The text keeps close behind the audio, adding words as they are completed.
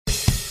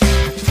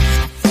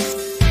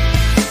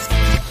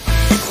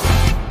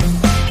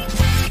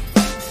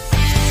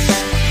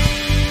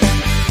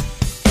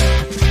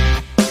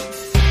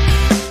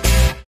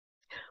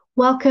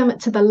Welcome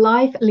to the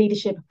Life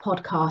Leadership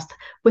Podcast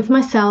with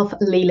myself,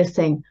 Leila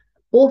Singh,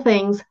 all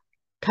things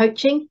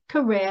coaching,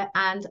 career,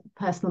 and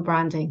personal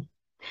branding.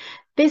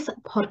 This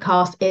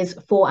podcast is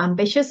for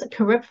ambitious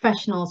career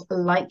professionals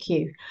like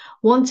you,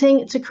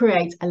 wanting to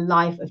create a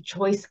life of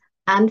choice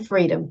and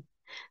freedom,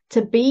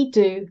 to be,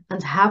 do,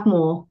 and have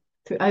more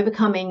through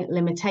overcoming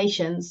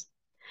limitations,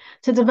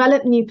 to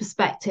develop new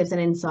perspectives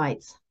and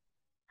insights,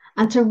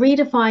 and to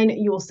redefine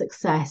your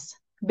success,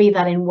 be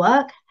that in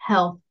work,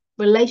 health,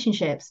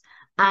 relationships,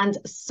 and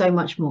so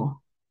much more.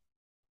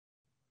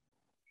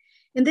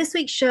 In this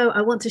week's show,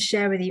 I want to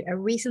share with you a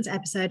recent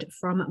episode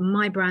from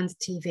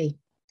mi-brandTV,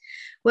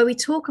 where we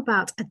talk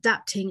about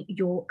adapting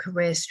your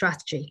career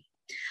strategy.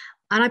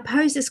 And I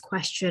pose this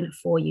question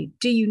for you.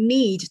 Do you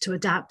need to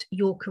adapt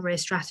your career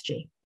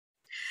strategy?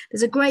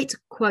 There's a great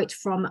quote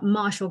from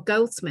Marshall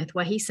Goldsmith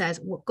where he says,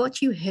 "What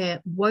got you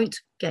here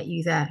won't get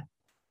you there."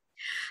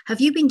 Have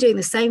you been doing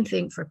the same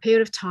thing for a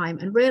period of time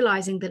and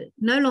realizing that it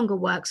no longer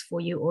works for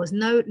you or is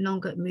no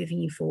longer moving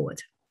you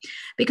forward?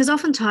 Because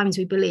oftentimes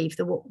we believe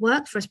that what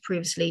worked for us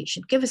previously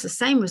should give us the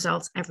same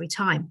results every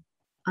time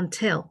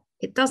until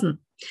it doesn't,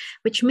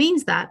 which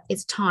means that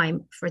it's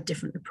time for a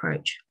different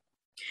approach.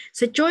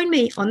 So join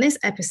me on this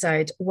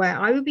episode where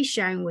I will be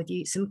sharing with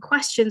you some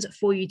questions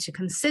for you to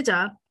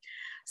consider,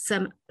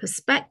 some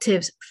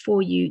perspectives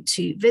for you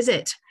to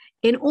visit,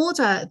 in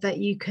order that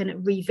you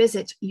can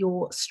revisit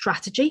your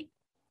strategy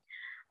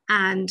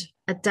and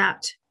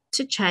adapt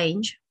to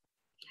change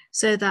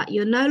so that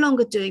you're no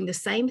longer doing the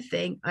same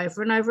thing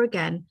over and over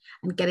again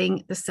and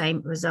getting the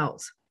same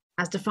results,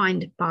 as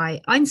defined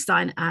by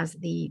Einstein as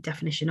the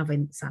definition of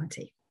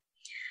insanity.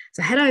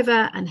 So head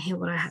over and hear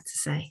what I had to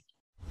say.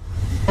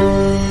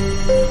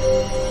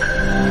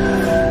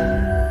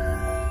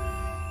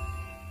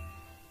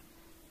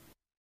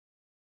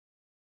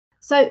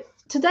 So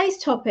today's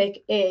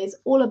topic is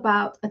all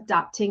about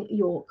adapting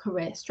your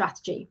career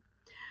strategy.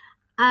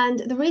 And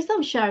the reason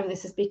I'm sharing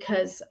this is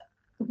because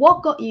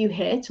what got you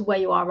here to where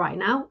you are right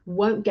now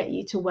won't get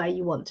you to where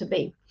you want to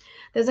be.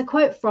 There's a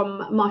quote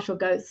from Marshall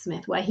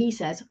Goldsmith where he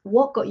says,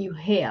 "What got you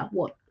here,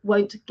 what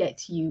won't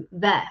get you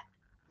there."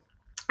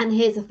 And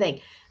here's the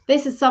thing.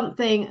 This is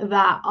something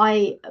that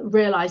I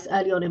realized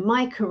early on in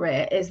my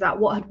career, is that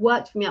what had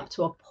worked for me up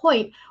to a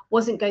point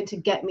wasn't going to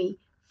get me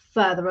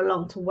further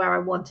along to where I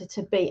wanted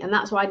to be. And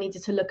that's why I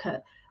needed to look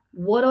at,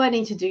 what do I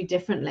need to do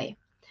differently?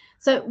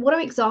 So what are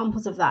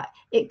examples of that?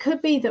 It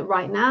could be that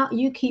right now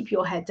you keep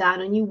your head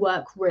down and you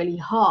work really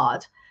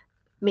hard,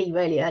 me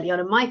really early on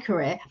in my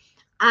career,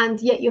 and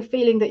yet you're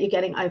feeling that you're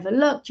getting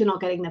overlooked, you're not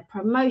getting the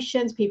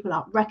promotions, people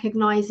aren't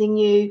recognizing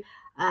you,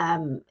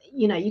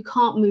 you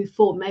can't move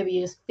forward. Maybe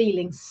you're just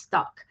feeling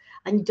stuck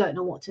and you don't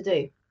know what to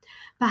do.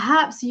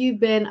 Perhaps you've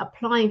been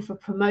applying for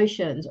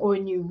promotions or a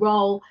new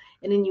role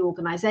in a new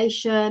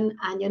organization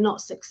and you're not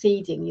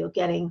succeeding. You're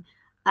getting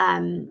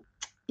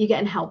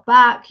held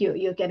back,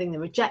 you're getting the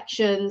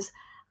rejections,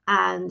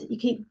 and you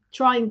keep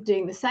trying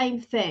doing the same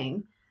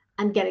thing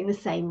and getting the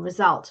same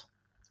result.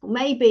 Or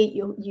maybe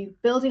you're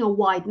building a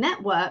wide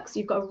network, so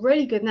you've got a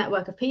really good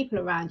network of people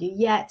around you,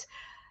 yet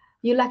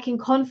you're lacking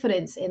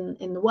confidence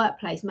in the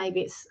workplace.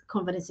 Maybe it's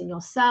confidence in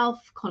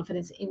yourself,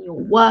 confidence in your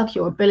work,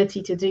 your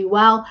ability to do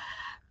well,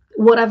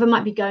 whatever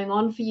might be going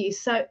on for you.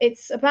 So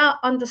it's about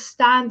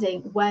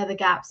understanding where the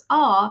gaps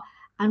are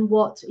and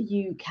what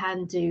you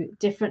can do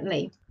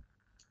differently.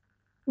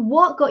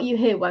 What got you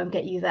here won't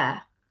get you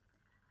there.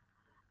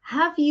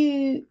 Have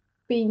you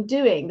been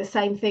doing the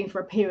same thing for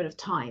a period of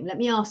time? Let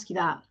me ask you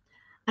that.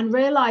 And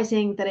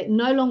realizing that it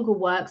no longer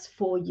works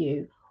for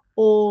you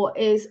or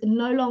is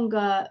no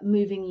longer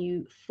moving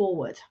you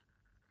forward.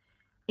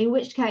 In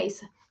which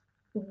case,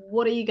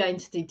 what are you going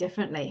to do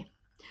differently?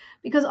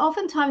 Because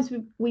oftentimes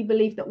we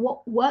believe that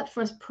what worked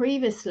for us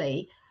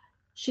previously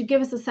should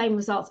give us the same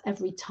results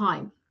every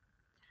time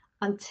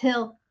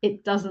until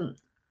it doesn't.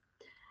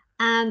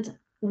 And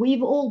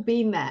we've all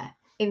been there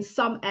in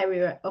some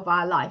area of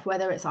our life,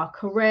 whether it's our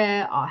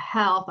career, our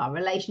health, our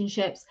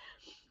relationships.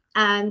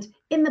 And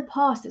in the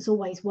past, it's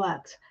always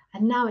worked.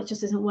 And now it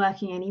just isn't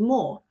working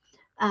anymore.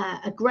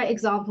 A great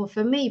example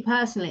for me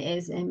personally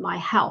is in my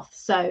health.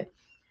 So,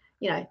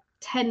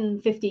 10,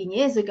 15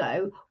 years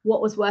ago,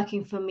 what was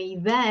working for me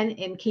then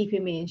in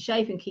keeping me in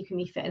shape and keeping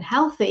me fit and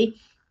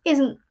healthy is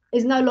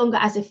no longer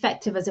as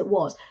effective as it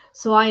was.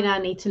 So I now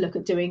need to look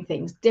at doing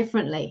things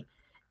differently.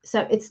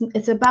 So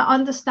it's about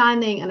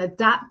understanding and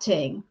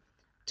adapting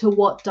to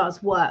what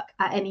does work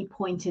at any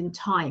point in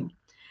time,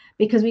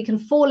 because we can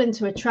fall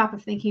into a trap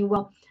of thinking,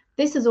 well,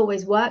 this has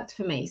always worked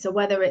for me. So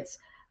whether it's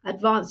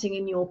advancing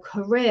in your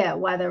career,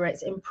 whether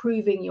it's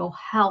improving your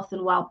health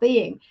and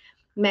well-being,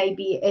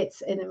 maybe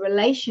it's in a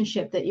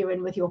relationship that you're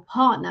in with your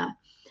partner,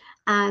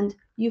 and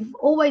you've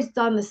always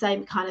done the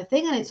same kind of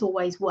thing and it's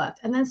always worked,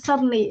 and then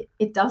suddenly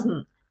it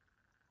doesn't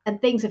and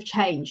things have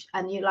changed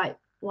and you're like,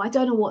 well, I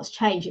don't know what's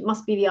changed. It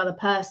must be the other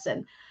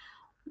person.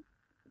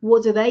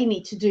 What do they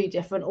need to do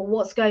different, or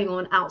what's going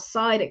on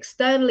outside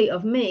externally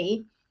of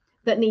me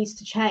that needs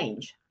to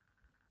change?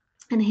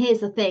 And here's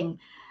the thing.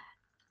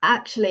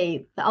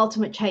 actually the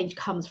ultimate change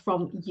comes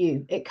from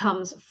you. It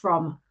comes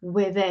from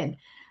within.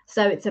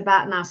 So it's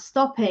about now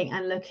stopping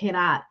and looking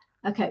at,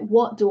 okay,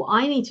 what do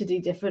I need to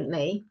do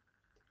differently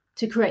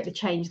to create the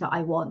change that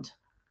I want?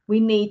 We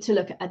need to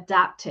look at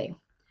adapting.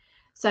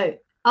 So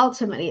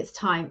ultimately, it's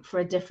time for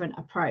a different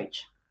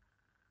approach.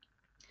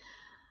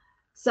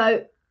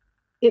 So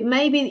it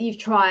may be that you've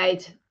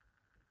tried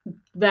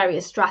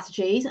various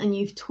strategies and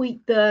you've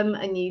tweaked them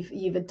and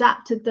you've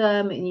adapted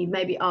them and you've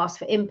maybe asked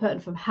for input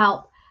and from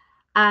help,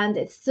 and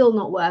it's still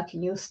not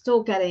working. You're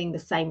still getting the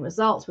same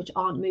results, which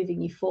aren't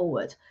moving you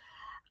forward.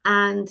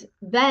 And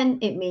then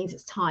it means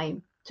it's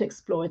time to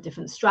explore a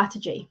different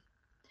strategy.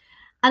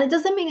 And it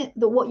doesn't mean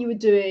that what you were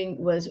doing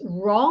was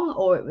wrong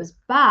or it was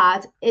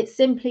bad. It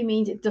simply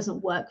means it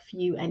doesn't work for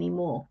you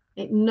anymore.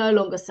 It no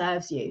longer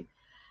serves you.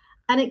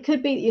 And it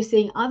could be that you're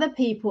seeing other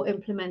people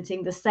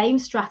implementing the same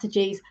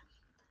strategies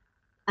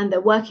and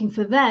they're working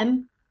for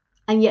them,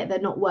 and yet they're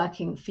not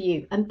working for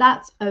you. And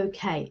that's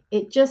okay.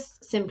 It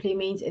just simply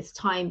means it's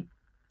time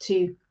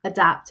to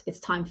adapt. It's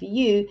time for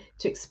you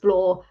to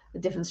explore a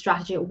different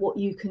strategy or what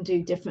you can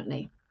do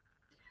differently.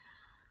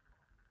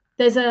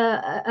 There's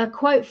a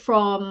quote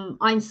from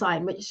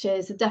Einstein, which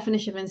is the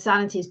definition of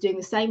insanity is doing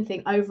the same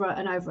thing over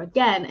and over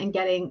again and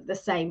getting the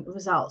same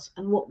results.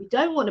 And what we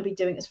don't want to be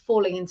doing is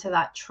falling into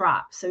that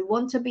trap. So we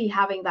want to be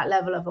having that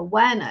level of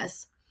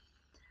awareness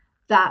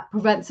that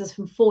prevents us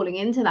from falling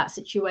into that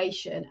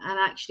situation and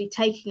actually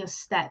taking a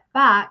step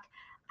back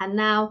and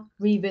now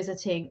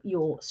revisiting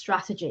your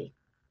strategy.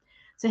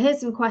 So here's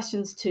some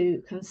questions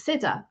to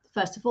consider.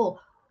 First of all,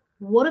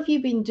 what have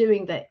you been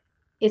doing that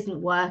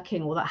isn't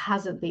working or that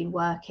hasn't been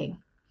working?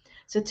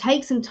 So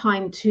take some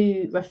time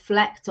to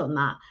reflect on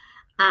that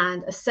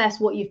and assess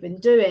what you've been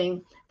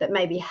doing that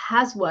maybe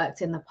has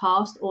worked in the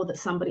past or that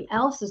somebody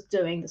else is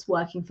doing that's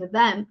working for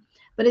them,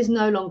 but is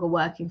no longer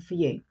working for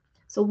you.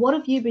 So what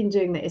have you been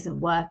doing that isn't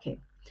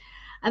working?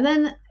 And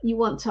then you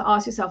want to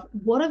ask yourself,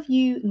 what have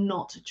you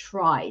not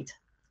tried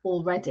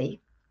already?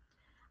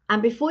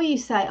 And before you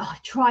say, oh,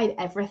 I've tried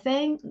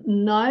everything,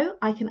 no,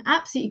 I can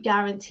absolutely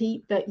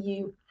guarantee that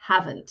you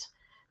haven't.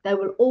 There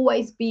will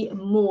always be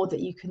more that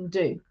you can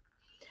do.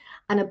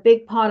 And a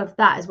big part of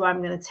that is where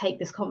I'm going to take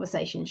this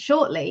conversation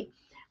shortly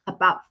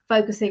about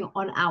focusing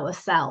on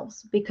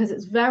ourselves, because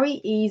it's very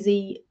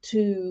easy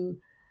to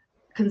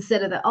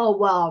consider that, oh,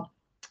 well,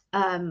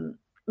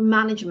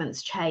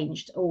 management's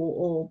changed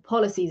or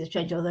policies have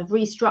changed or they've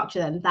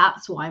restructured and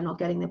that's why I'm not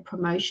getting the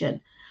promotion.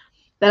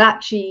 But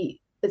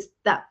actually, it's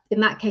that in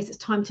that case, it's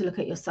time to look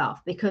at yourself,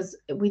 because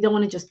we don't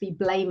want to just be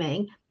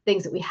blaming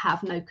things that we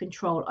have no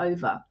control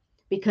over.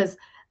 Because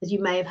as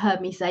you may have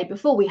heard me say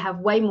before, we have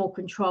way more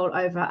control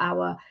over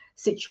our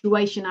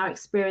situation, our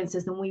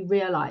experiences than we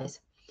realize.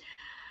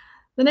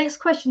 The next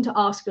question to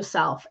ask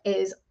yourself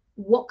is,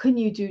 what can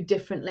you do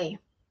differently?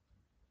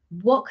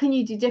 What can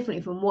you do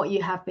differently from what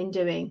you have been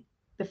doing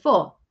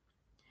before?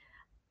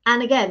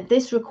 And again,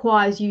 this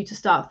requires you to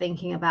start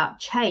thinking about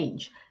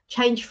change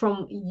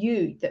from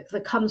you,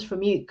 that comes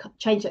from you,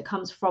 change that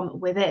comes from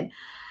within.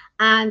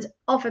 And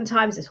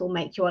oftentimes this will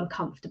make you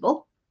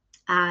uncomfortable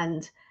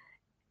and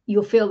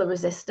you'll feel the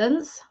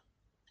resistance,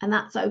 and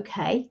that's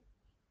okay.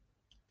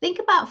 Think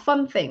about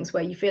fun things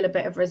where you feel a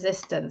bit of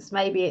resistance.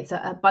 Maybe it's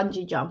a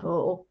bungee jump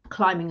or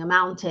climbing a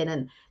mountain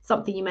and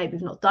something you maybe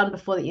have not done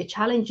before that you're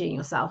challenging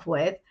yourself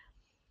with.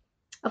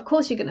 Of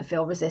course, you're going to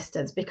feel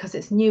resistance because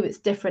it's new, it's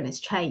different,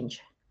 it's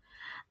change.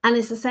 And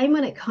it's the same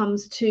when it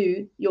comes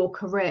to your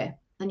career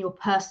and your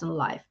personal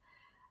life.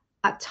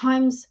 At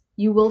times,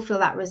 you will feel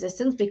that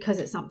resistance because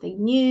it's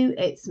something new.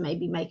 It's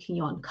maybe making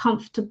you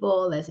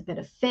uncomfortable. There's a bit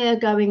of fear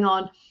going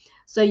on.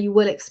 So you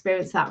will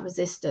experience that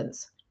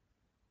resistance.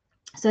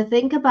 So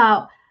think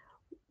about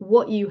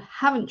what you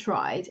haven't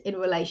tried in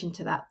relation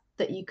to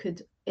that you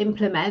could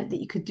implement,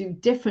 that you could do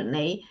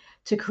differently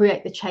to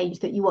create the change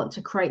that you want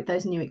to create,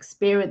 those new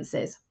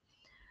experiences.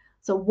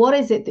 So what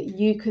is it that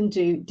you can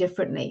do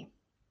differently?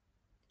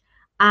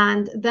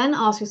 And then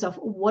ask yourself,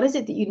 what is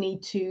it that you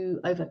need to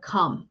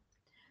overcome?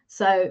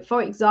 So,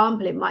 for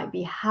example, it might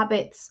be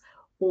habits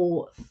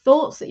or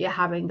thoughts that you're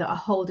having that are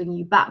holding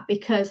you back,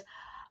 because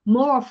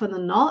more often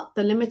than not,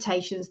 the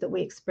limitations that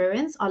we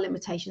experience are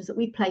limitations that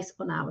we place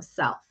on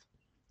ourselves.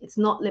 It's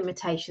not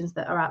limitations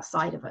that are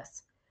outside of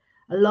us.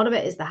 A lot of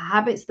it is the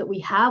habits that we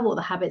have or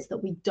the habits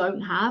that we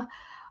don't have,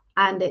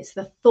 and it's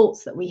the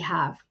thoughts that we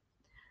have.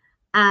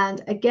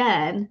 And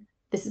again,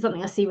 this is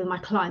something I see with my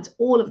clients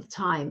all of the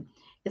time,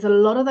 is a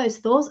lot of those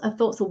thoughts are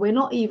thoughts that we're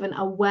not even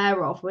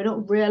aware of. We're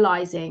not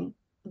realizing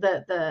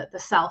the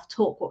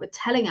self-talk, what we're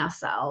telling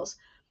ourselves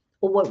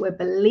or what we're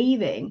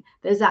believing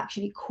that is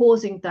actually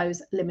causing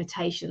those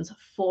limitations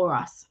for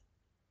us.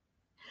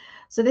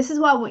 So this is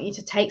why I want you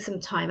to take some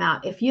time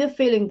out. If you're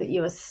feeling that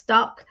you are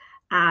stuck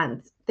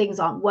and things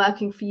aren't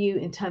working for you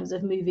in terms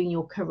of moving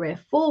your career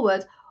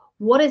forward,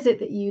 what is it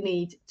that you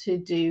need to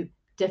do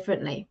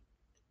differently?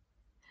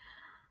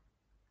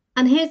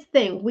 And here's the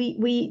thing,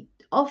 we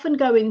often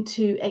go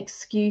into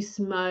excuse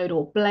mode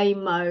or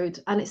blame mode,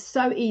 and it's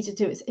so easy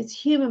to do. It's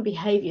human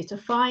behavior to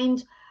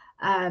find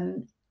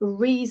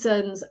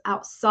reasons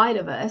outside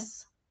of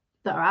us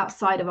that are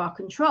outside of our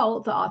control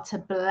that are to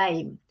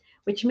blame,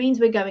 which means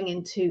we're going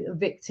into a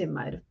victim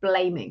mode of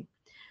blaming.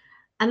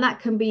 And that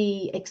can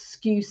be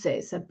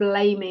excuses, so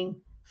blaming,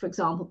 for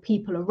example,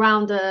 people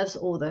around us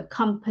or the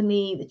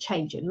company, the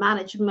change in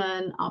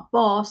management, our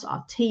boss,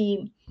 our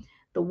team,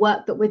 the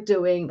work that we're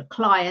doing, the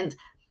client.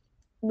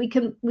 We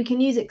can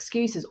use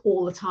excuses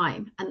all the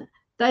time, and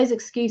those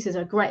excuses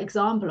are a great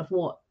example of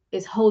what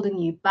is holding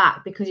you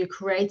back, because you're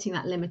creating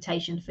that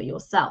limitation for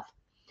yourself.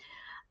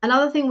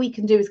 Another thing we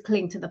can do is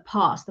cling to the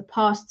past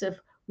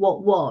of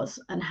what was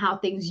and how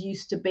things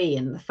used to be,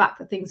 and the fact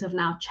that things have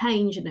now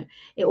changed and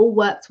it all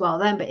worked well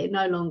then, but it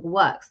no longer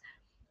works.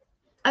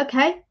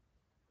 Okay,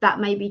 that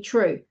may be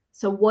true.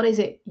 So what is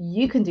it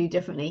you can do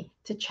differently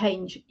to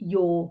change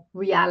your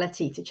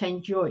reality, to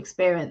change your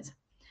experience?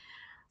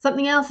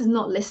 Something else is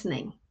not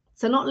listening.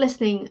 So not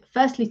listening,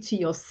 firstly, to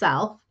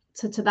yourself,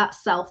 to that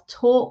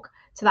self-talk,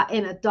 to that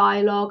inner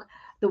dialogue,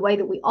 the way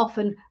that we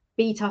often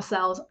beat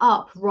ourselves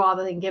up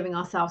rather than giving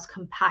ourselves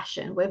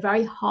compassion. We're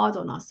very hard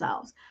on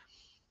ourselves.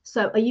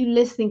 So are you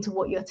listening to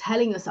what you're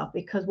telling yourself?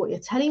 Because what you're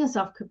telling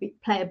yourself could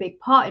play a big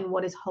part in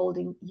what is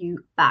holding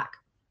you back.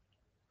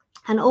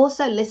 And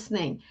also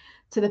listening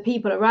to the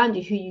people around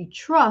you who you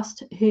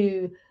trust,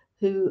 who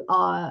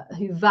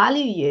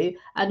value you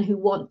and who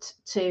want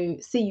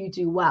to see you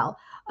do well.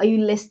 Are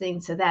you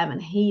listening to them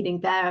and heeding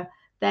their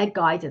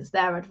guidance,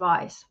 their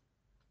advice?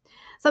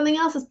 Something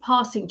else is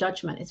passing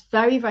judgment. It's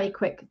very, very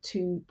quick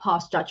to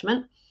pass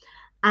judgment.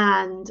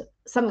 And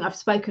something I've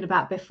spoken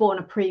about before in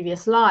a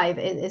previous live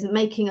is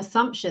making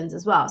assumptions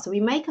as well. So we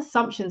make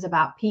assumptions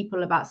about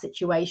people, about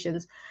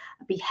situations,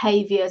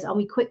 behaviors, and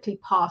we quickly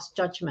pass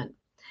judgment.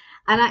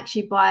 And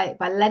actually by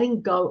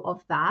letting go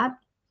of that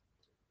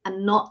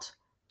and not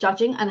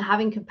judging and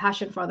having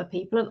compassion for other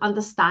people and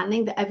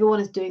understanding that everyone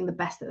is doing the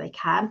best that they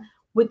can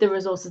with the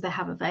resources they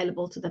have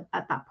available to them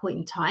at that point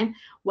in time,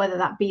 whether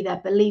that be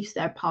their beliefs,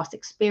 their past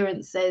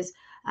experiences,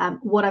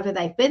 whatever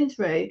they've been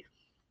through,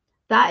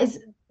 that is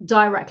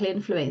directly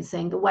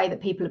influencing the way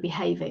that people are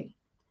behaving.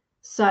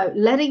 So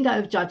letting go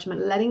of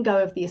judgment, letting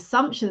go of the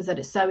assumptions that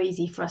it's so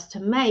easy for us to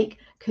make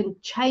can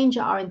change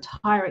our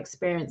entire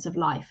experience of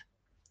life.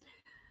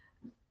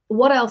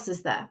 What else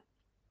is there?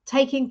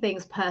 Taking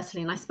things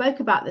personally. And I spoke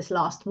about this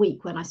last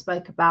week when I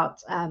spoke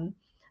about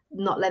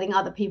not letting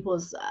other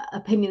people's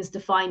opinions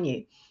define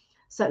you.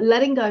 So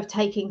letting go of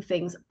taking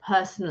things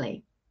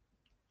personally.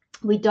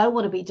 We don't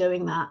want to be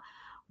doing that.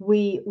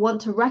 We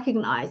want to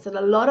recognize that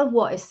a lot of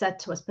what is said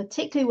to us,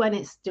 particularly when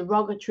it's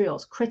derogatory or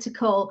it's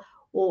critical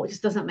or it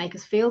just doesn't make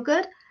us feel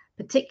good,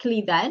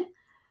 particularly then,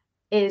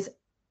 it's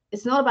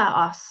not about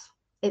us.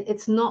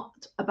 It's not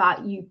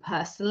about you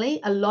personally.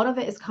 A lot of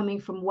it is coming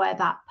from where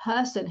that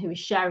person who is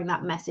sharing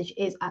that message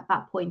is at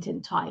that point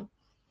in time.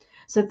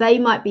 So they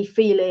might be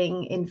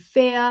feeling in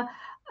fear.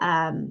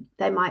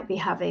 They might be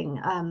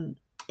having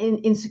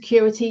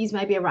insecurities,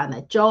 maybe around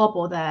their job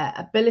or their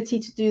ability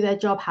to do their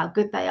job, how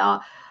good they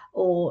are,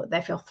 or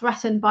they feel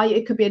threatened by you.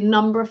 It could be a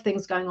number of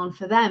things going on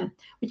for them,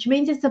 which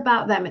means it's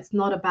about them. It's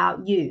not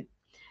about you.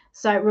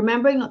 So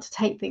remembering not to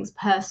take things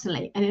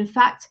personally. And in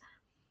fact,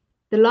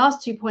 the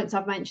last 2 points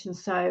I've mentioned,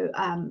 so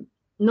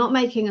not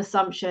making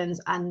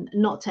assumptions and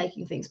not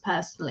taking things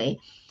personally.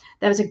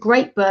 There was a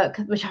great book,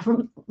 which I've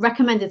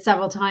recommended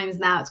several times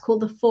now. It's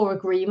called The 4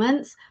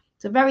 Agreements.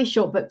 It's a very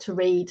short book to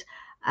read,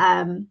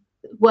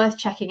 worth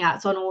checking out.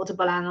 It's on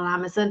Audible and on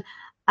Amazon.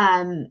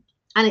 And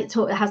it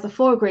has the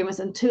 4 agreements,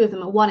 and 2 of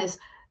them are, one is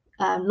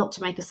not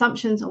to make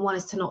assumptions, and one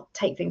is to not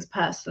take things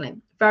personally.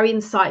 Very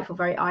insightful,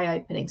 very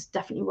eye-opening. It's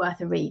definitely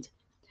worth a read.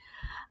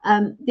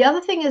 The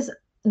other thing is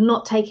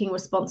not taking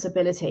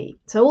responsibility.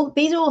 So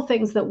these are all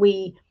things that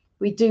we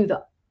do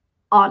that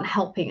aren't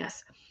helping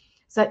us.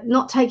 So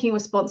not taking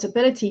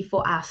responsibility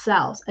for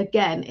ourselves.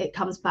 Again, it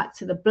comes back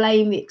to the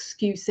blame, the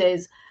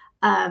excuses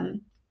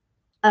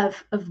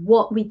of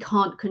what we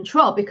can't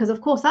control, because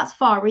of course that's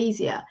far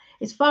easier.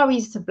 It's far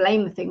easier to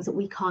blame the things that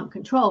we can't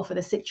control for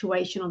the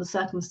situation or the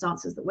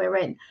circumstances that we're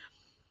in.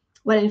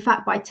 When in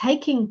fact, by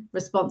taking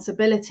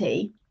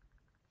responsibility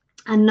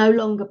and no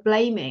longer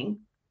blaming,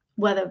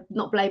 whether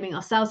not blaming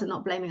ourselves and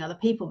not blaming other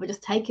people, but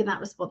just taking that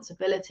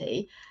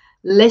responsibility,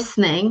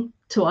 listening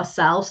to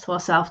ourselves, to our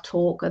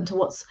self-talk, and to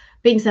what's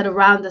being said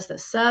around us that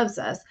serves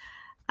us,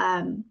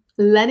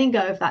 letting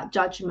go of that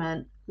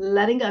judgment,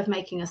 letting go of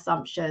making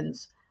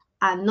assumptions,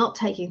 and not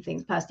taking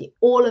things personally.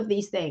 All of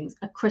these things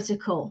are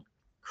critical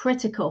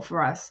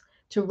for us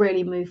to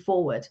really move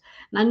forward.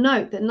 Now,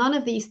 note that none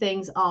of these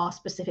things are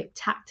specific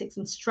tactics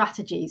and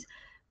strategies.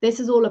 This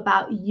is all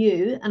about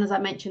you. And as I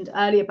mentioned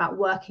earlier, about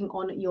working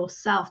on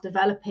yourself,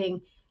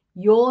 developing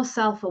your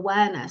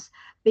self-awareness,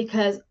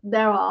 because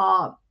there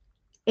are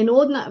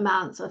inordinate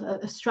amounts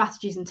of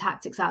strategies and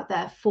tactics out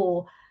there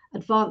for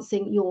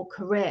advancing your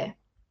career.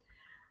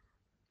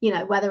 You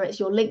know, whether it's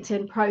your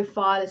LinkedIn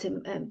profile, it's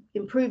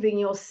improving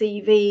your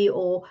CV,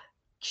 or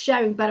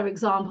sharing better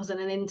examples in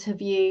an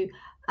interview.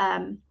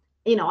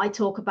 You know, I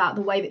talk about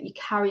the way that you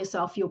carry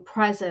yourself, your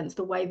presence,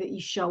 the way that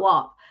you show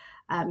up.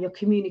 your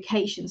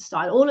communication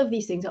style. All of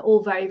these things are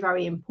all very,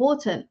 very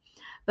important.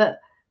 But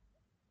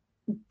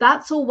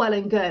that's all well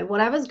and good.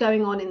 Whatever's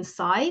going on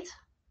inside,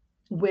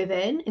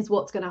 within, is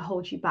what's going to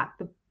hold you back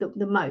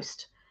the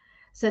most.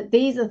 So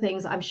these are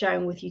things I'm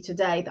sharing with you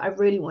today that I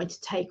really want you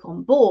to take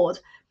on board.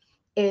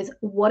 Is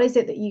what is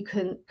it that you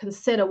can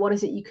consider? What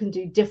is it you can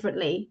do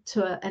differently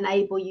to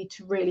enable you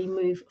to really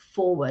move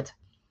forward?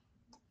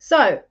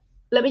 So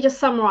let me just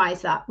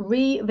summarize that.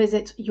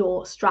 Revisit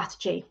your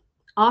strategy.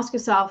 Ask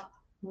yourself,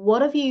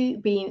 what have you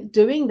been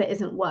doing that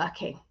isn't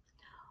working?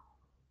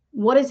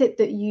 What is it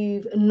that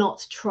you've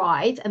not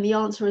tried? And the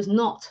answer is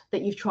not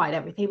that you've tried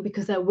everything,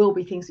 because there will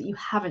be things that you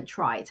haven't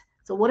tried.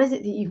 So what is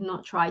it that you've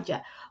not tried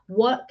yet?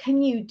 What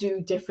can you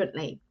do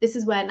differently? This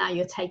is where now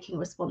you're taking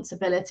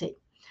responsibility.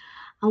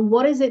 And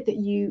what is it that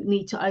you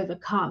need to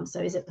overcome?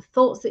 So is it the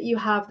thoughts that you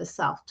have, the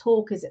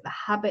self-talk? Is it the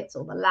habits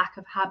or the lack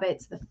of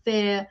habits, the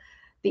fear,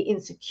 the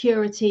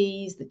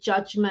insecurities, the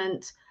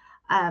judgment,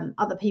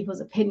 other people's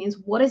opinions?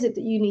 What is it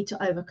that you need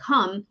to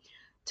overcome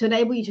to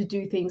enable you to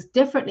do things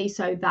differently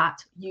so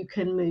that you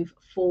can move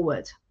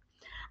forward?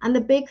 And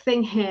the big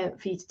thing here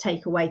for you to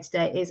take away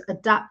today is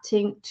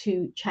adapting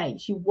to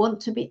change. You want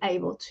to be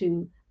able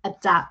to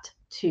adapt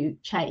to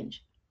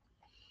change.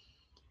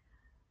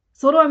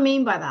 So what do I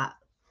mean by that?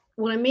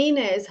 What I mean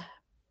is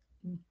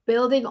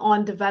building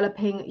on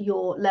developing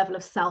your level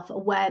of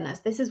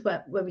self-awareness. This is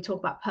where we talk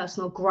about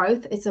personal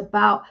growth. It's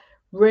about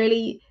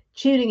really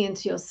tuning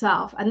into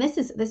yourself. And this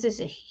is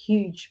a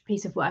huge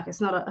piece of work. It's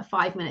not a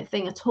 5-minute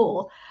thing at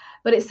all,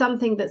 but it's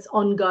something that's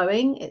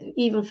ongoing.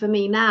 Even for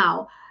me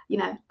now, you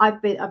know,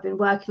 I've been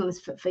working on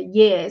this for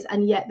years,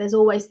 and yet there's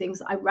always things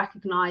that I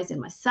recognize in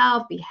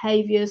myself,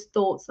 behaviors,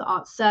 thoughts that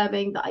aren't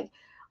serving, that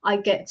I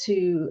get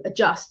to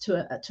adjust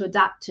to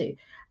adapt to.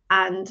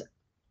 And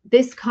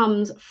this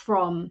comes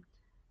from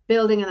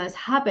building in those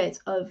habits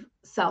of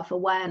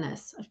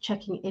self-awareness, of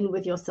checking in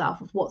with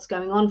yourself, of what's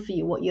going on for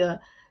you, what you're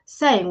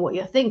saying, what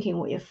you're thinking,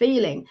 what you're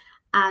feeling,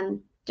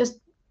 and just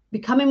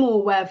becoming more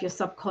aware of your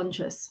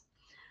subconscious.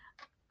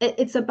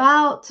 It's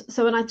about,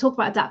 so when I talk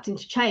about adapting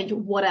to change,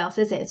 what else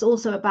is it? It's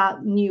also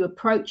about new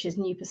approaches,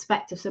 new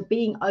perspectives. So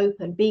being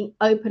open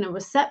and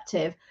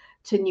receptive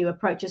to new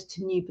approaches,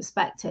 to new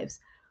perspectives.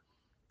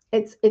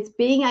 It's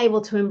being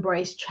able to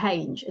embrace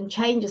change, and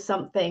change is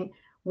something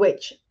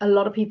which a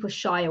lot of people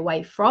shy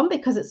away from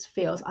because it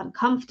feels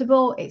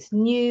uncomfortable, it's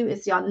new,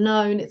 it's the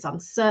unknown, it's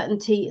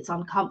uncertainty, it's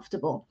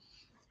uncomfortable.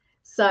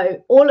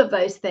 So all of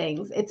those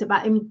things, it's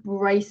about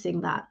embracing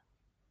that,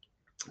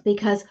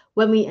 because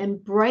when we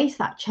embrace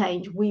that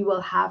change, we will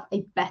have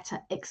a better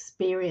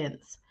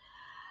experience.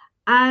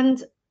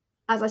 And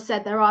as I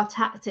said, there are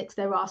tactics,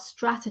 there are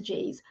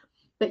strategies,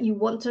 but you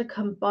want to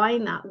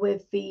combine that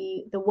with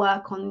the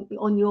work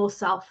on your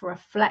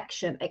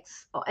self-reflection,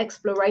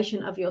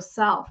 exploration of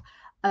yourself,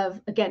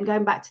 of, again,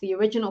 going back to the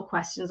original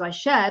questions I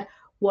shared,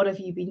 what have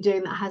you been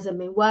doing that hasn't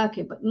been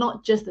working? But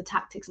not just the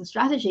tactics and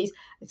strategies,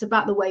 it's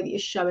about the way that you're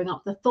showing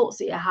up, the thoughts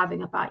that you're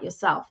having about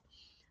yourself.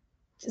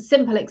 A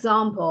simple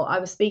example, I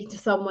was speaking to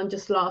someone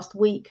just last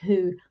week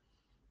who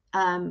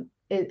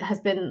has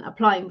been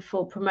applying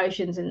for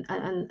promotions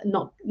and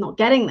not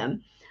getting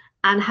them,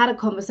 and had a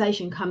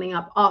conversation coming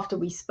up after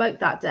we spoke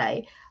that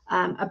day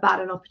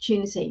about an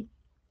opportunity.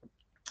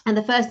 And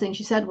the first thing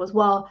she said was,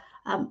 well,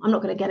 I'm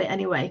not going to get it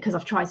anyway because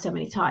I've tried so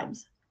many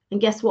times. And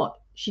guess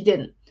what? She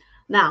didn't.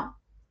 Now,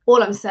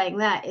 all I'm saying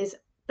there is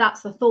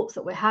that's the thoughts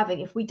that we're having.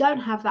 If we don't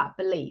have that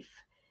belief,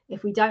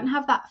 if we don't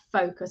have that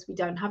focus, we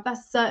don't have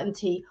that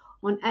certainty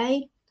on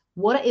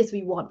what it is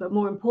we want, but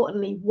more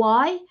importantly,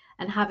 why,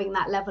 and having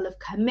that level of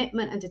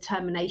commitment and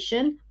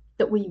determination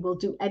that we will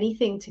do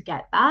anything to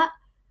get that.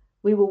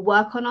 We will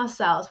work on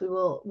ourselves. We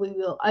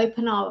will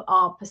open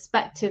our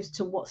perspectives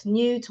to what's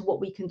new, to what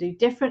we can do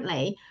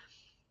differently.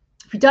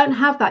 If you don't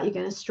have that, you're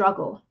going to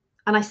struggle.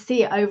 And I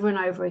see it over and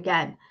over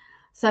again.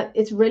 So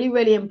it's really,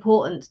 really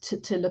important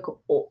to look at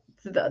all,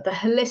 the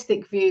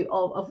holistic view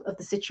of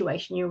the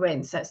situation you're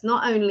in. So it's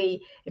not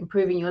only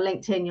improving your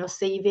LinkedIn, your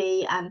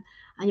CV, and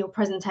your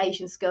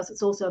presentation skills.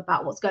 It's also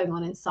about what's going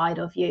on inside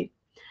of you.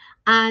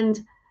 And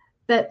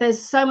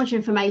there's so much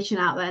information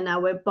out there now.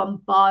 We're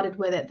bombarded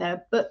with it. There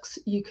are books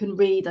you can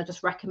read. I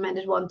just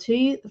recommended one to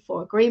you, The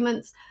 4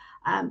 Agreements.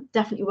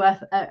 Definitely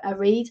worth a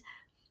read.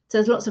 So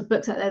there's lots of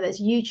books out there.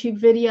 There's YouTube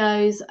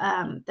videos.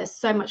 There's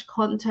so much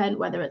content,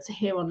 whether it's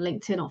here on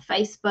LinkedIn or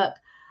Facebook,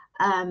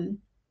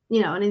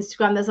 you know, on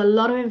Instagram. There's a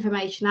lot of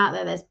information out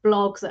there. There's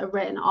blogs that are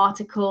written,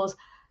 articles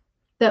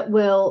that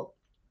will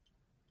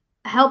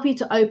help you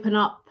to open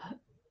up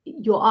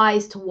your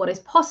eyes to what is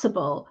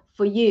possible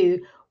for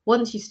you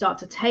once you start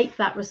to take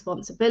that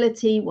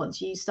responsibility,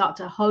 once you start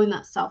to hone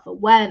that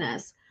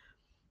self-awareness,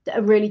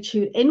 that really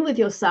tune in with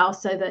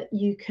yourself so that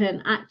you can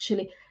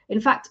actually,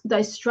 in fact,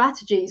 those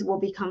strategies will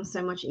become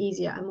so much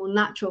easier and more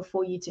natural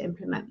for you to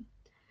implement,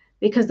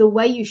 because the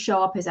way you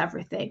show up is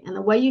everything. And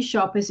the way you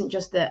show up isn't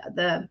just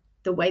the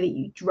way that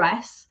you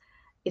dress.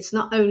 It's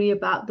not only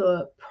about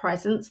the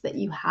presence that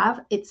you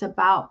have, it's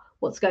about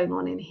what's going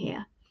on in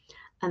here.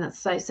 And that's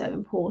so, so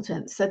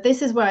important. So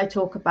this is where I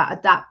talk about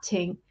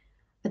adapting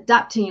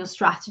adapting your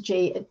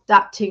strategy,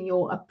 adapting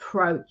your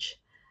approach,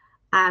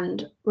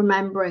 and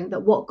remembering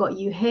that what got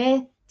you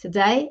here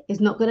today is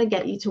not going to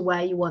get you to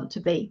where you want to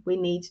be. We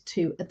need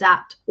to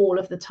adapt all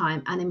of the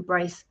time and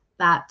embrace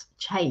that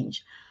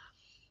change.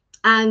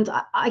 And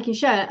I can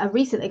share a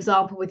recent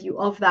example with you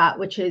of that,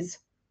 which is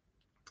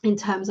in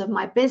terms of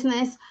my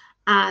business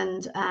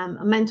and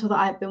a mentor that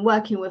I've been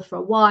working with for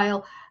a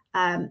while,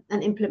 and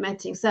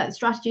implementing certain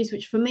strategies,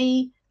 which for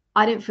me,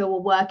 I didn't feel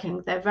were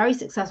working. They're very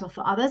successful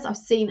for others. I've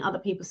seen other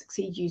people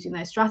succeed using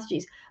those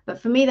strategies,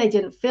 but for me, they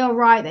didn't feel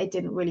right. They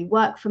didn't really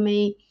work for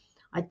me.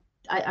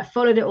 I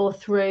followed it all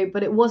through,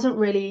 but it wasn't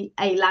really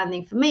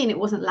landing for me, and it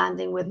wasn't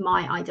landing with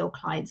my ideal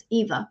clients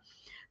either.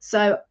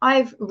 So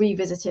I've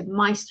revisited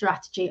my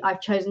strategy.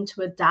 I've chosen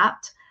to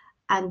adapt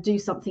and do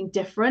something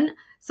different,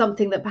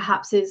 something that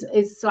perhaps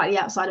is slightly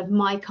outside of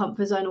my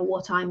comfort zone or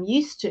what I'm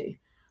used to.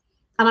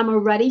 And I'm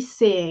already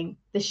seeing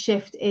the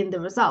shift in the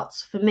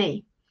results for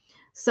me.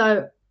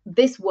 So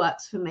this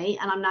works for me,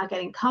 and I'm now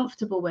getting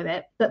comfortable with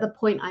it. But the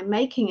point I'm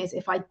making is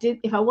if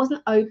I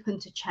wasn't open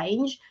to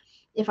change,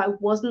 if I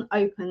wasn't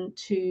open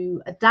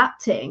to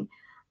adapting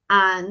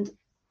and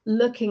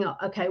looking at,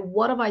 okay,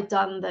 what have I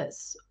done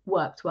that's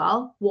worked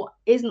well? What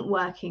isn't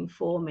working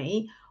for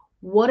me?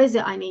 What is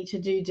it I need to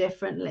do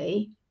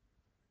differently?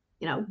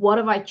 What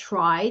have I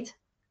tried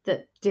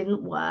that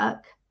didn't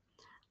work?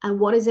 And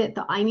what is it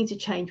that I need to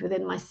change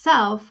within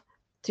myself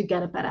to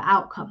get a better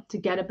outcome, to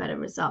get a better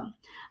result?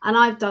 And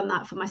I've done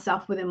that for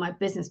myself within my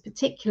business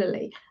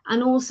particularly,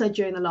 and also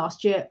during the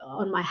last year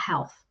on my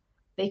health.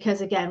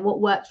 Because again, what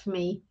worked for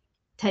me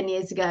 10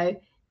 years ago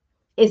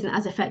isn't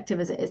as effective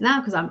as it is now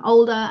because I'm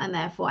older, and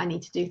therefore I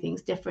need to do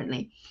things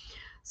differently.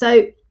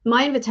 So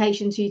my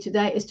invitation to you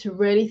today is to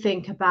really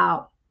think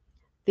about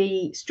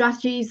the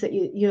strategies that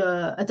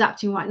you're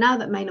adapting right now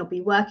that may not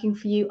be working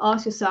for you.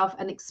 Ask yourself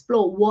and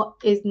explore what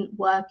isn't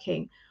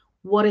working.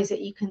 What is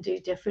it you can do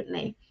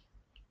differently?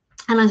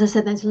 And as I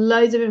said, there's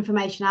loads of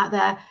information out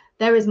there.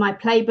 There is my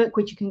playbook,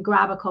 which you can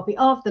grab a copy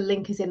of. The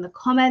link is in the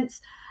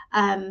comments.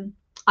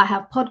 I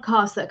have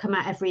podcasts that come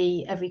out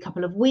every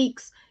couple of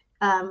weeks,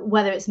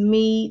 whether it's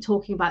me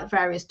talking about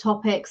various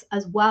topics,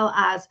 as well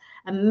as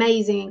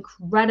amazing,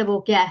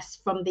 incredible guests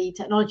from the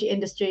technology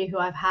industry who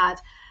I've had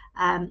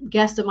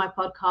guests on my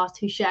podcast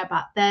who share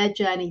about their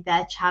journey,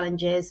 their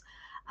challenges,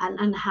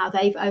 and how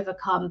they've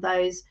overcome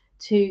those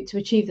to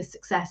achieve the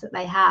success that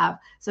they have.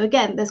 So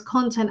again, there's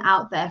content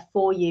out there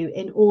for you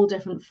in all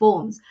different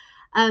forms.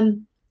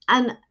 And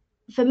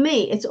for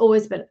me, it's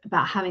always been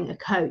about having a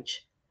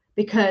coach,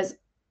 because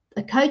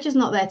a coach is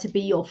not there to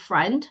be your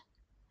friend.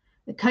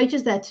 The coach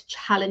is there to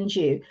challenge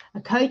you. A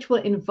coach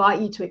will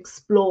invite you to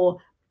explore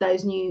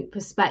those new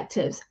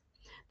perspectives.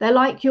 They're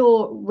like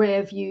your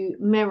rear view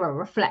mirror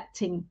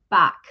reflecting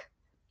back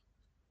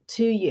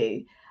to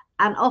you.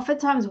 And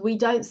oftentimes we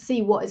don't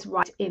see what is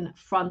right in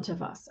front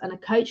of us. And a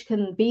coach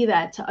can be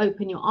there to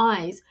open your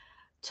eyes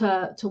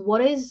to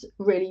what is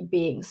really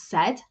being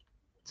said,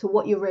 to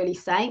what you're really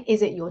saying.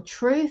 Is it your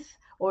truth,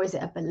 or is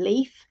it a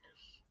belief?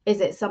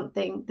 Is it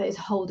something that is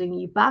holding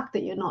you back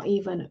that you're not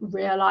even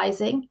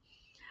realizing?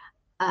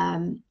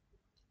 And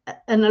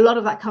a lot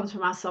of that comes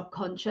from our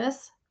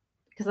subconscious,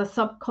 because our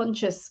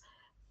subconscious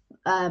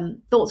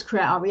thoughts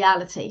create our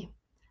reality.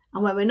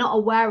 And when we're not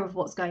aware of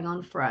what's going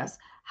on for us,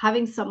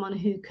 having someone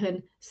who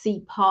can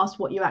see past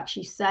what you're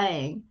actually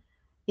saying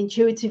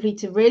intuitively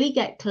to really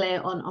get clear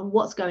on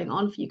what's going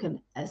on for you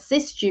can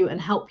assist you and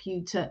help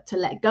you to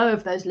let go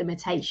of those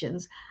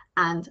limitations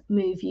and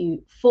move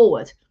you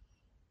forward.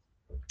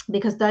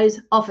 Because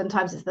those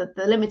oftentimes is the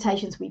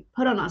limitations we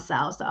put on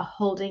ourselves that are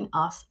holding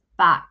us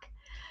back.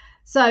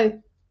 So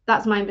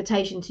that's my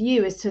invitation to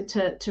you, is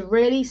to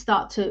really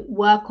start to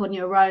work on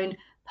your own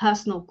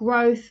personal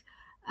growth,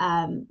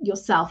 your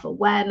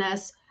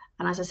self-awareness.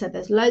 And as I said,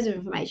 there's loads of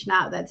information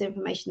out there. There's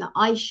information that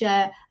I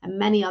share and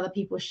many other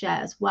people share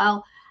as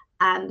well.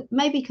 And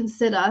maybe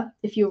consider,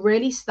 if you're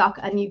really stuck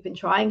and you've been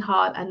trying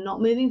hard and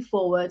not moving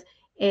forward,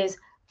 is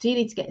do you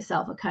need to get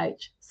yourself a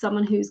coach?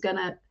 Someone who's going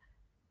to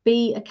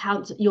be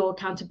your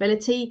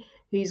accountability,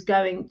 who's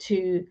going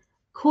to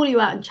call you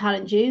out and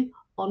challenge you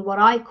on what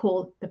I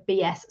call the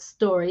BS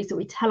stories that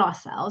we tell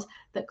ourselves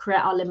that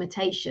create our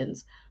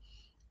limitations,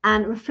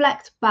 and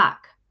reflect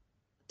back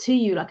to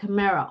you like a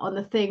mirror on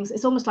the things.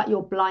 It's almost like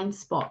your blind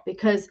spot,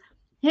 because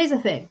here's the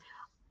thing.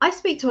 I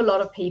speak to a lot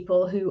of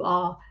people who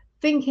are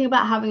thinking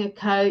about having a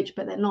coach,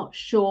 but they're not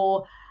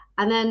sure.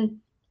 And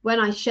then when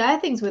I share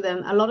things with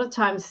them, a lot of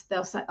times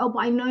they'll say, oh,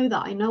 but I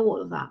know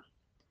all of that.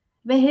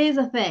 But here's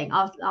the thing,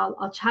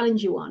 I'll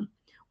challenge you on.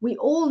 We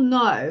all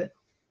know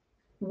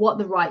what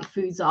the right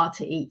foods are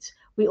to eat.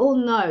 We all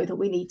know that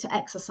we need to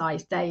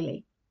exercise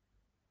daily.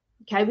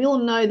 Okay, we all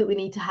know that we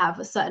need to have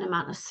a certain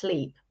amount of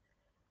sleep.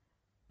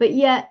 But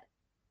yet,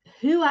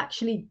 who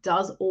actually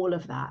does all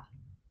of that?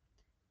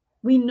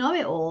 We know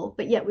it all,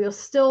 but yet we'll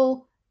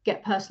still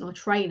get personal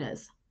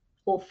trainers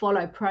or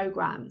follow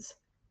programs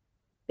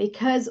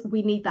because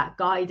we need that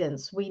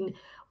guidance. We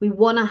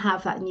want to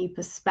have that new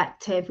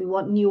perspective. We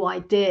want new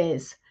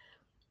ideas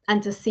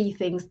and to see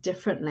things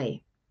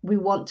differently. we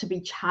want to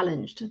be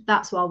challenged.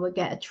 That's why we'll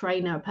get a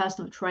trainer, a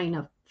personal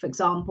trainer, for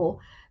example,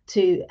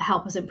 to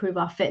help us improve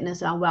our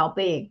fitness and our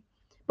well-being.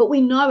 But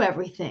we know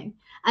everything.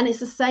 And it's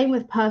the same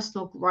with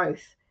personal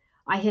growth.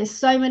 I hear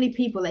so many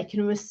people, they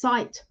can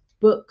recite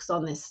books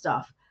on this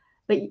stuff,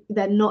 but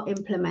they're not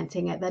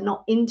implementing it, they're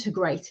not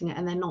integrating it,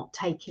 and they're not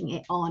taking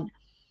it on.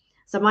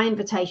 So my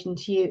invitation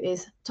to you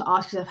is to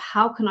ask yourself,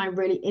 how can I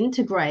really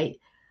integrate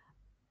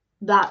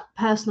that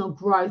personal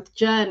growth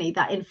journey,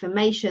 that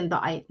information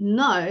that I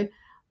know,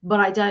 but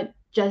I don't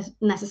just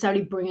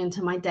necessarily bring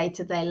into my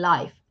day-to-day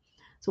life?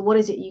 So what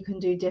is it you can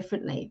do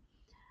differently?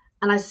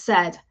 And as I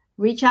said,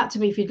 reach out to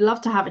me if you'd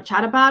love to have a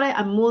chat about it.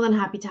 I'm more than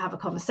happy to have a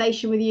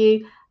conversation with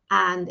you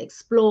and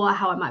explore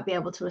how I might be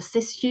able to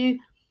assist you.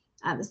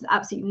 There's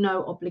absolutely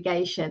no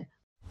obligation.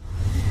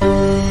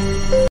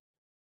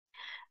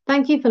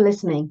 Thank you for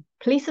listening.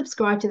 Please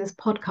subscribe to this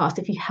podcast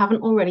if you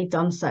haven't already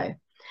done so.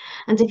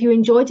 And if you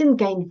enjoyed and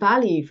gained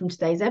value from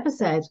today's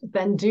episode,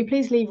 then do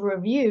please leave a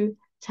review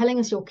telling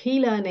us your key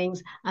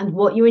learnings and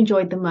what you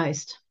enjoyed the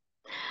most.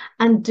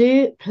 And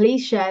do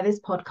please share this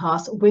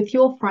podcast with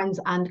your friends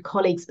and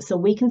colleagues so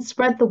we can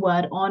spread the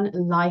word on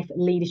life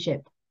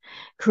leadership,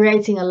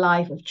 creating a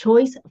life of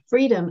choice,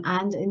 freedom,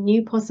 and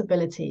new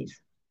possibilities.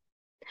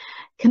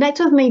 Connect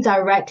with me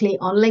directly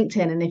on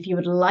LinkedIn. And if you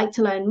would like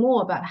to learn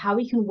more about how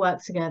we can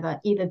work together,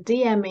 either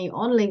DM me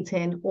on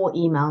LinkedIn or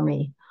email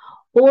me.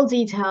 All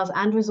details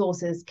and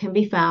resources can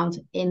be found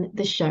in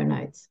the show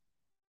notes,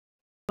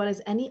 as well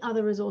as any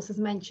other resources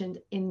mentioned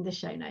in the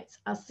show notes.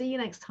 I'll see you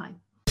next time.